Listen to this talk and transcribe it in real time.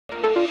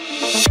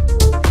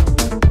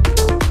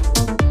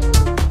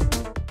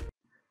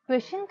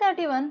Question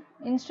 31,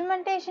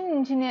 Instrumentation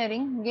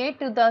Engineering, GATE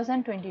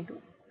 2022.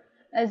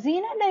 A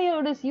Zener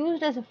diode is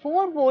used as a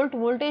 4-volt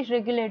voltage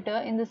regulator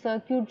in the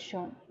circuit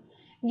shown.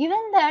 Given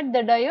that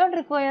the diode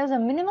requires a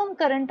minimum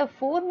current of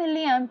 4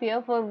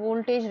 mA for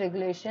voltage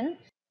regulation,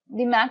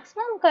 the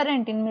maximum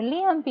current in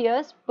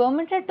milliamperes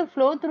permitted to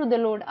flow through the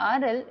load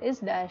RL is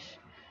dash.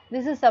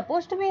 This is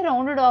supposed to be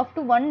rounded off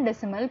to 1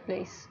 decimal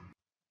place.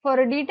 For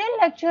a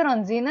detailed lecture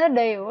on Zener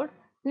diode,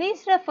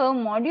 please refer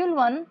Module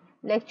 1,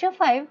 Lecture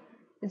 5,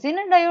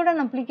 Zener diode and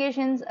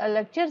applications, a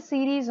lecture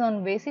series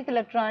on basic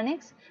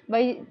electronics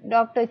by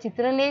Dr.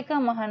 Chitralekha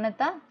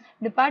Mahanatha,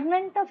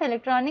 Department of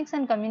Electronics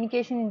and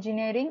Communication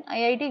Engineering,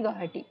 IIT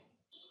Guwahati.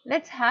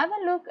 Let's have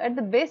a look at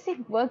the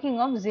basic working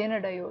of Zener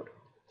diode.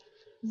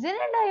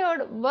 Zener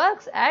diode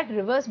works at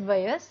reverse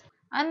bias,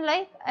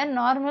 unlike a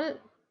normal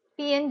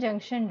PN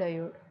junction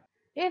diode.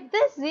 If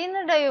this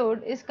Zener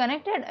diode is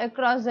connected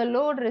across the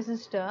load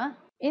resistor,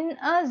 in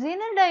a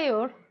Zener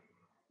diode,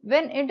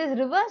 when it is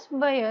reverse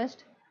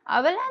biased,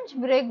 avalanche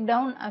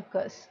breakdown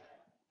occurs.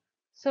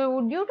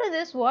 So due to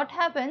this, what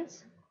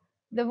happens?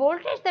 The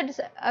voltage that is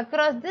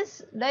across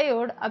this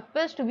diode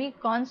appears to be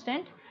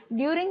constant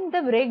during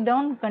the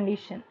breakdown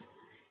condition.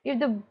 If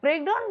the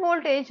breakdown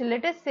voltage,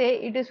 let us say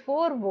it is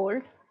 4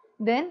 volt,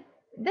 then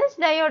this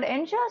diode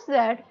ensures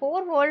that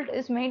 4 volt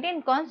is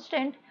maintained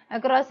constant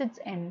across its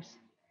ends.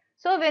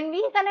 So when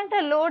we connect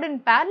a load in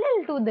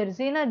parallel to the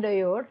Zener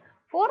diode,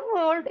 4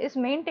 volt is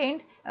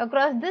maintained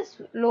across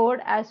this load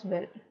as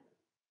well.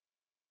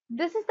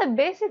 This is the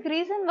basic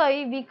reason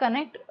why we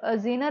connect a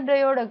Zener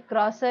diode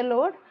across a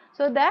load,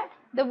 so that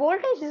the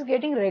voltage is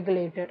getting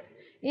regulated.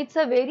 It's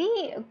a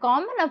very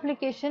common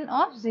application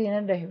of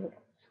Zener diode.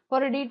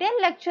 For a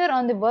detailed lecture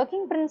on the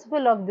working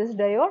principle of this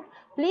diode,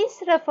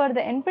 please refer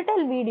the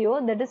NPTEL video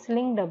that is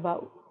linked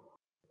above.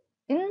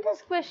 In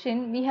this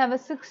question, we have a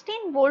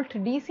 16 volt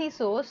DC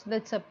source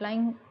that's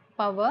supplying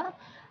power,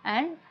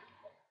 and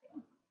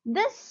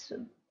this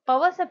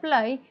power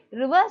supply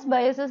reverse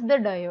biases the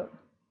diode.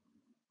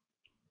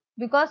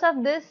 Because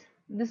of this,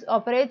 this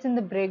operates in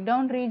the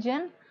breakdown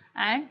region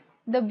and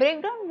the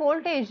breakdown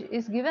voltage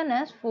is given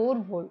as 4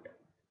 volt.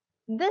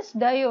 This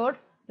diode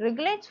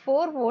regulates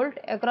 4 volt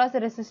across the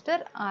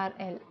resistor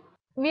RL.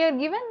 We are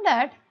given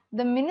that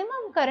the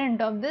minimum current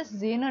of this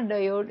Zener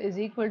diode is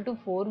equal to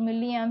 4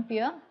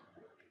 mA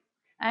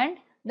and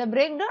the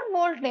breakdown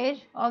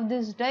voltage of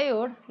this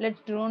diode,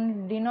 let's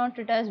denote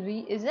it as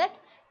VZ,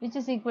 which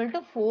is equal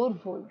to 4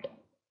 volt.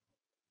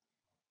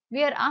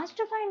 We are asked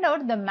to find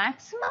out the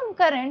maximum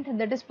current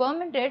that is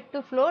permitted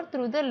to flow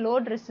through the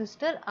load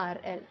resistor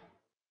RL.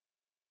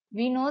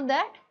 We know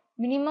that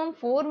minimum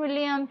 4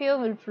 mA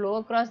will flow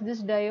across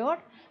this diode.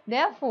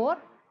 Therefore,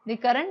 the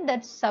current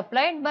that's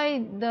supplied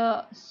by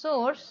the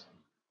source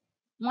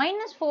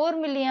minus 4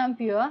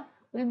 mA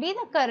will be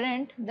the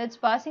current that's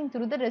passing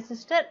through the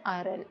resistor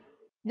RL.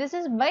 This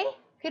is by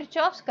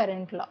Kirchhoff's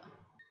current law.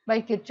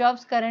 By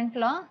Kirchhoff's current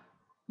law,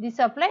 the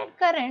supplied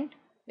current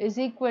is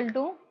equal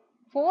to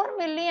 4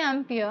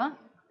 mA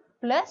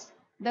plus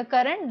the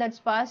current that's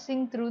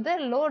passing through the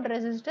load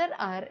resistor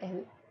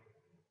RL.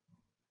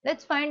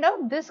 Let's find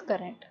out this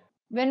current.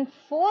 When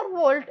 4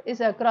 volt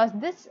is across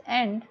this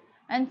end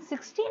and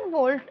 16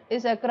 volt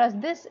is across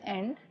this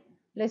end,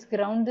 let's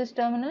ground this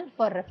terminal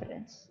for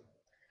reference.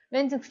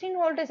 When 16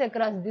 volt is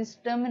across this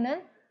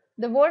terminal,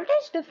 the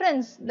voltage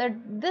difference that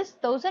this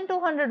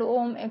 1200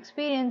 ohm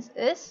experience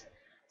is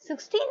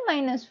 16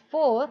 minus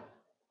 4,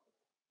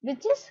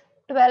 which is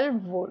 12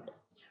 volt.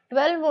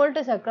 12 volt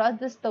is across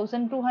this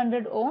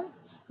 1200 ohm.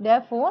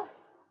 Therefore,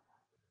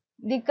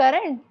 the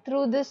current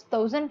through this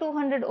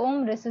 1200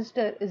 ohm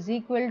resistor is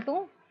equal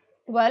to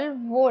 12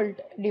 volt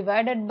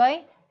divided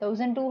by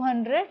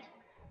 1200,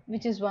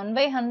 which is 1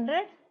 by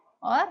 100,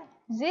 or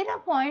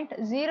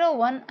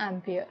 0.01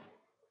 ampere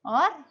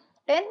or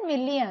 10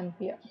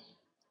 milliampere.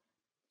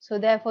 So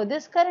therefore,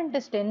 this current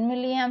is 10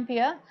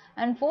 milliampere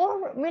and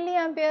 4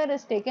 milliampere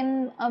is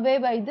taken away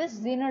by this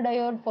Zener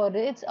diode for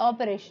its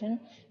operation.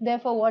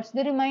 Therefore, what's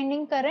the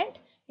remaining current?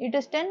 It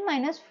is 10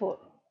 minus 4.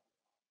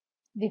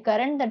 The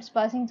current that's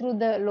passing through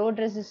the load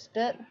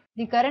resistor,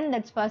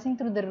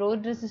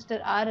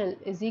 RL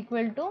is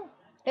equal to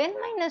 10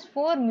 minus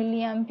 4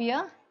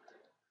 milliampere,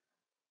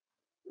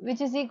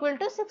 which is equal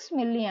to 6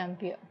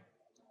 milliampere.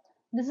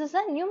 This is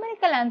a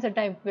numerical answer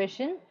type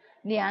question.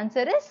 The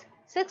answer is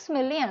 6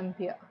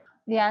 milliampere.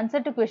 The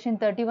answer to question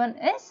 31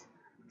 is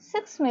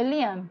 6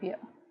 milliampere.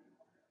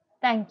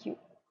 Thank you.